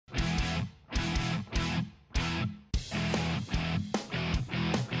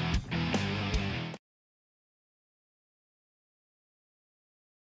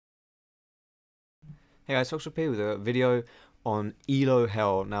Hey guys, Foxdrop here with a video on Elo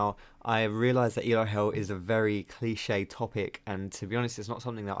Hell. Now, I realise that Elo Hell is a very cliche topic, and to be honest, it's not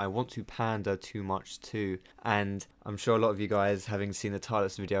something that I want to pander too much to. And I'm sure a lot of you guys, having seen the title of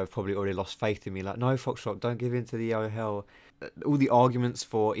this video, have probably already lost faith in me. Like, no, Foxdrop, don't give in to the Elo Hell. All the arguments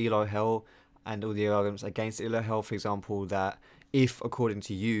for Elo Hell and all the arguments against Elo Hell, for example, that if, according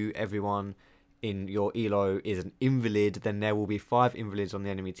to you, everyone in your elo is an invalid, then there will be 5 invalids on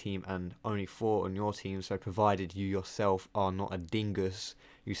the enemy team and only 4 on your team. So provided you yourself are not a dingus,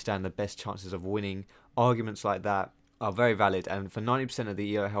 you stand the best chances of winning. Arguments like that are very valid, and for 90% of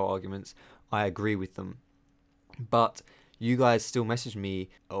the elo hell arguments, I agree with them. But you guys still message me,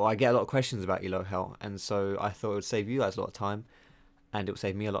 or I get a lot of questions about elo hell, and so I thought it would save you guys a lot of time, and it will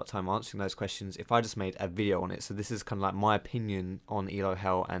save me a lot of time answering those questions if I just made a video on it. So this is kind of like my opinion on Elo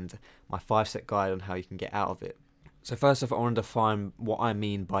Hell and my 5-step guide on how you can get out of it. So first off, I want to define what I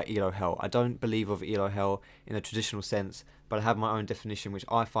mean by Elo Hell. I don't believe of Elo Hell in a traditional sense, but I have my own definition which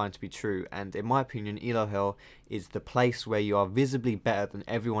I find to be true. And in my opinion, Elo Hell is the place where you are visibly better than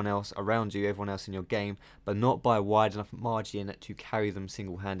everyone else around you, everyone else in your game, but not by a wide enough margin to carry them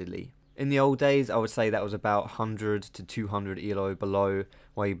single-handedly. In the old days, I would say that was about 100 to 200 elo below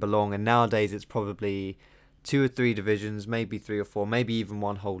where you belong, and nowadays it's probably 2 or 3 divisions, maybe 3 or 4, maybe even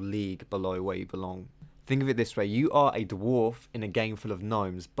one whole league below where you belong. Think of it this way: you are a dwarf in a game full of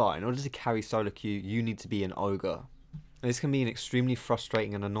gnomes, but in order to carry solo queue, you need to be an ogre. And this can be an extremely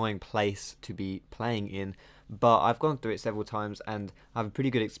frustrating and annoying place to be playing in, but I've gone through it several times and I have a pretty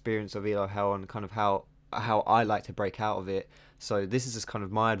good experience of Elo Hell and kind of how I like to break out of it. So this is just kind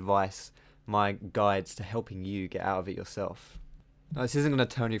of my advice, my guides to helping you get out of it yourself. Now, this isn't going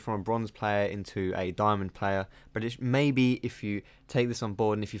to turn you from a bronze player into a diamond player, but it maybe if you take this on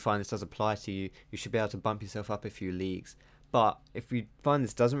board and if you find this does apply to you, you should be able to bump yourself up a few leagues. But if you find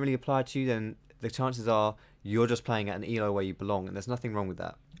this doesn't really apply to you, then the chances are you're just playing at an elo where you belong, and there's nothing wrong with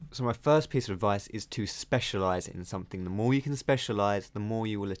that. So my first piece of advice is to specialise in something. The more you can specialise, the more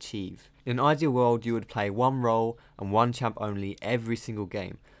you will achieve. In an ideal world, you would play one role and one champ only every single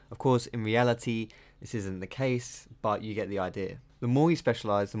game. Of course, in reality, this isn't the case, but you get the idea. The more you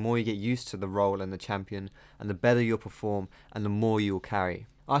specialise, the more you get used to the role and the champion, and the better you'll perform, and the more you'll carry.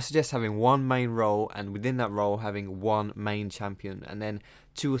 I suggest having one main role, and within that role having one main champion, and then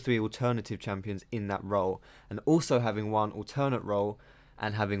 2 or 3 alternative champions in that role, and also having one alternate role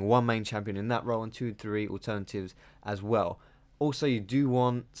and having one main champion in that role and 2 or 3 alternatives as well. Also, you do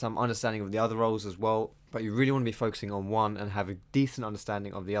want some understanding of the other roles as well, but you really want to be focusing on one and have a decent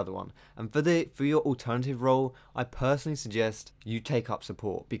understanding of the other one. And for your alternative role, I personally suggest you take up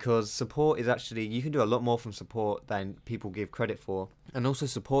support, because support is actually, you can do a lot more from support than people give credit for. And also,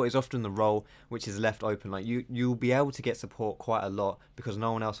 support is often the role which is left open. Like you'll be able to get support quite a lot because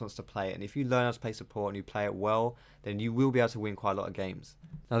no one else wants to play it. And if you learn how to play support and you play it well, then you will be able to win quite a lot of games.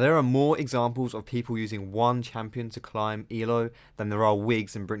 Now, there are more examples of people using one champion to climb elo than there are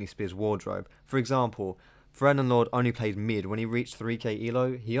wigs in Britney Spears' wardrobe. For example, Fernand Lord only played mid. When he reached 3k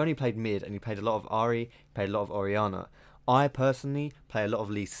elo, he only played mid, and he played a lot of Ari, he played a lot of Orianna. I personally play a lot of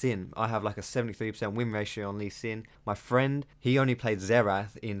Lee Sin. I have like a 73% win ratio on Lee Sin. My friend, he only played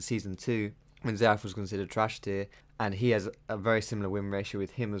Xerath in Season 2, when Xerath was considered trash tier, and he has a very similar win ratio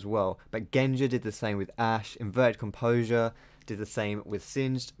with him as well. But Genja did the same with Ashe, Inverted Composure did the same with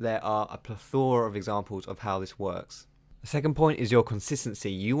Singed. There are a plethora of examples of how this works. The second point is your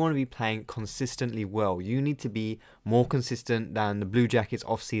consistency. You want to be playing consistently well. You need to be more consistent than the Blue Jackets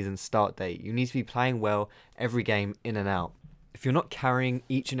off-season start date. You need to be playing well every game in and out. If you're not carrying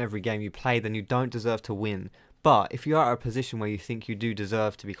each and every game you play, then you don't deserve to win. But if you are at a position where you think you do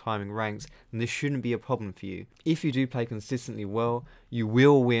deserve to be climbing ranks, then this shouldn't be a problem for you. If you do play consistently well, you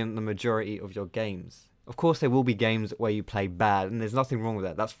will win the majority of your games. Of course, there will be games where you play bad, and there's nothing wrong with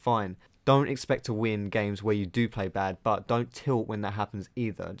that. That's fine. Don't expect to win games where you do play bad, but don't tilt when that happens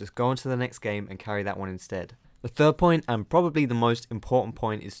either. Just go on to the next game and carry that one instead. The third point, and probably the most important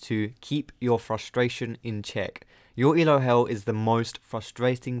point, is to keep your frustration in check. Your elo hell is the most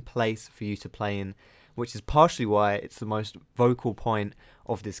frustrating place for you to play in, which is partially why it's the most vocal point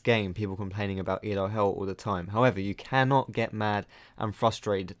of this game, people complaining about elo hell all the time. However, you cannot get mad and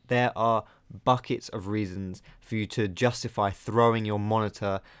frustrated. There are buckets of reasons for you to justify throwing your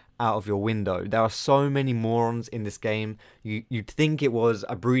monitor out of your window. There are so many morons in this game. You'd think it was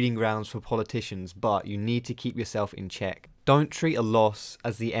a breeding grounds for politicians, but you need to keep yourself in check. Don't treat a loss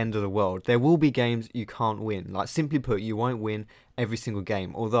as the end of the world. There will be games you can't win. Like, simply put, you won't win every single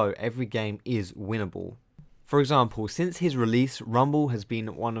game, although every game is winnable. For example, since his release, Rumble has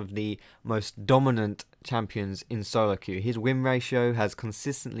been one of the most dominant champions in solo queue. His win ratio has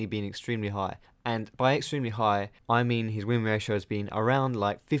consistently been extremely high, And by extremely high, I mean his win ratio has been around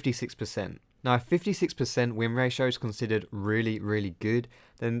like 56%. Now, if 56% win ratio is considered really, really good,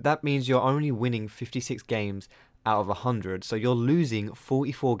 then that means you're only winning 56 games out of 100. So you're losing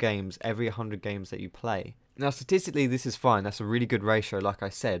 44 games every 100 games that you play. Now, statistically, this is fine. That's a really good ratio, like I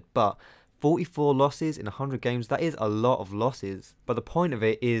said. But 44 losses in 100 games, that is a lot of losses. But the point of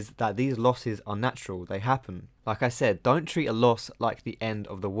it is that these losses are natural. They happen. Like I said, don't treat a loss like the end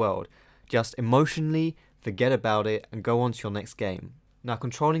of the world. Just emotionally forget about it and go on to your next game. Now,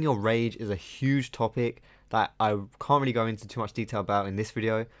 controlling your rage is a huge topic that I can't really go into too much detail about in this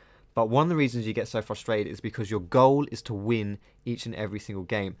video, but one of the reasons you get so frustrated is because your goal is to win each and every single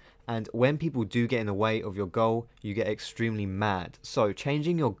game, and when people do get in the way of your goal, you get extremely mad. So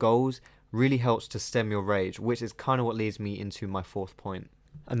changing your goals really helps to stem your rage, which is kind of what leads me into my fourth point.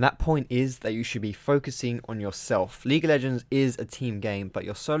 And that point is that you should be focusing on yourself. League of Legends is a team game, but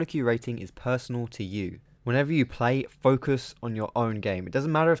your solo queue rating is personal to you. Whenever you play, focus on your own game. It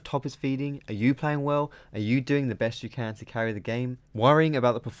doesn't matter if top is feeding. Are you playing well? Are you doing the best you can to carry the game? Worrying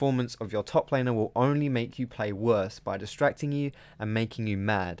about the performance of your top laner will only make you play worse by distracting you and making you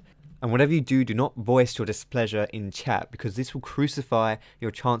mad. And whatever you do, do not voice your displeasure in chat, because this will crucify your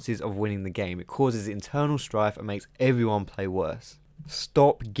chances of winning the game. It causes internal strife and makes everyone play worse.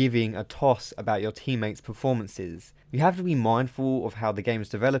 Stop giving a toss about your teammates' performances. You have to be mindful of how the game is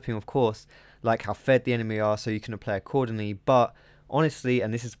developing, of course, like how fed the enemy are, so you can play accordingly, but honestly,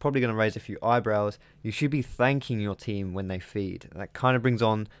 and this is probably going to raise a few eyebrows, you should be thanking your team when they feed. That kind of brings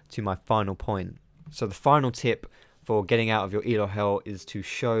on to my final point. So the final tip for getting out of your elo hell is to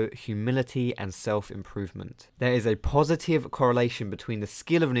show humility and self-improvement. There is a positive correlation between the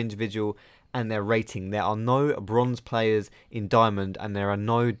skill of an individual and their rating. There are no bronze players in diamond, and there are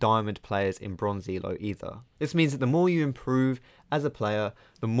no diamond players in bronze elo either. This means that the more you improve as a player,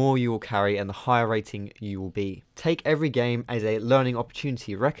 the more you will carry and the higher rating you will be. Take every game as a learning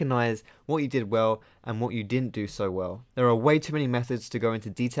opportunity. Recognize what you did well and what you didn't do so well. There are way too many methods to go into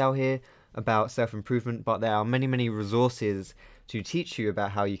detail here about self-improvement, but there are many resources to teach you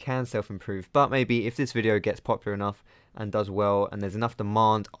about how you can self-improve. But maybe if this video gets popular enough and does well and there's enough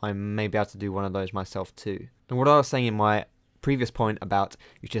demand, I may be able to do one of those myself too. And what I was saying in my previous point about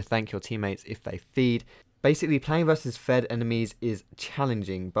you should thank your teammates if they feed, basically playing versus fed enemies is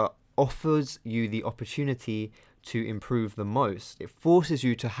challenging but offers you the opportunity to improve the most. It forces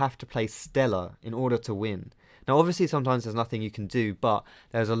you to have to play stellar in order to win. Now obviously sometimes there's nothing you can do, but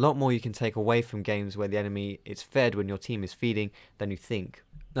there's a lot more you can take away from games where the enemy is fed when your team is feeding than you think.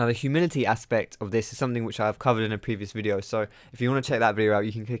 Now the humility aspect of this is something which I've covered in a previous video, so if you want to check that video out,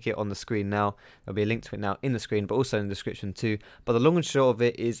 you can click it on the screen now. There'll be a link to it now in the screen, but also in the description too. But the long and short of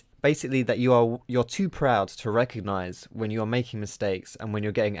it is basically that you're too proud to recognize when you're making mistakes and when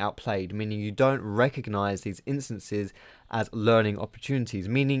you're getting outplayed, meaning you don't recognize these instances as learning opportunities,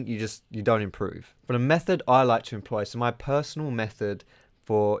 meaning you don't improve. But a method I like to employ, so my personal method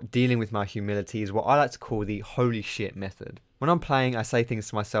for dealing with my humility is what I like to call the holy shit method. When I'm playing, I say things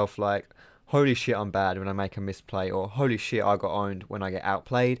to myself like, holy shit, I'm bad when I make a misplay, or holy shit, I got owned when I get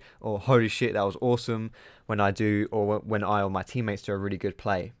outplayed, or holy shit, that was awesome when I do, or when I or my teammates do a really good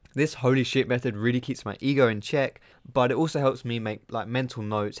play. This holy shit method really keeps my ego in check, but it also helps me make like mental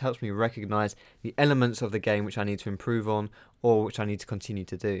notes, helps me recognize the elements of the game which I need to improve on or which I need to continue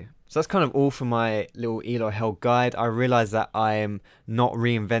to do. So that's kind of all for my little elo hell guide. I realize that I am not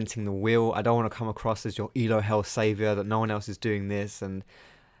reinventing the wheel. I don't want to come across as your elo hell savior, that no one else is doing this and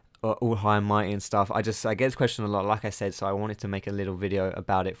all high and mighty and stuff. I get this question a lot, like I said, so I wanted to make a little video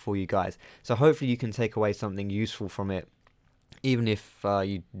about it for you guys. So hopefully you can take away something useful from it, even if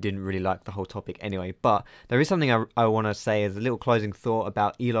you didn't really like the whole topic anyway. But there is something I want to say as a little closing thought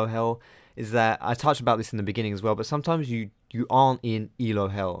about elo hell, is that I touched about this in the beginning as well, but sometimes you aren't in elo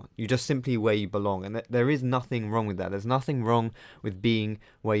hell. You're just simply where you belong, and there is nothing wrong with that. There's nothing wrong with being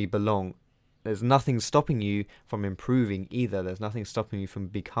where you belong. There's nothing stopping you from improving either. There's nothing stopping you from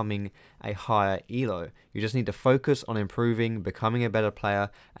becoming a higher elo. You just need to focus on improving, becoming a better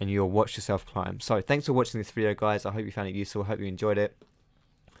player, and you'll watch yourself climb. So thanks for watching this video, guys. I hope you found it useful. I hope you enjoyed it,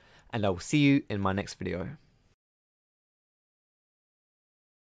 and I will see you in my next video.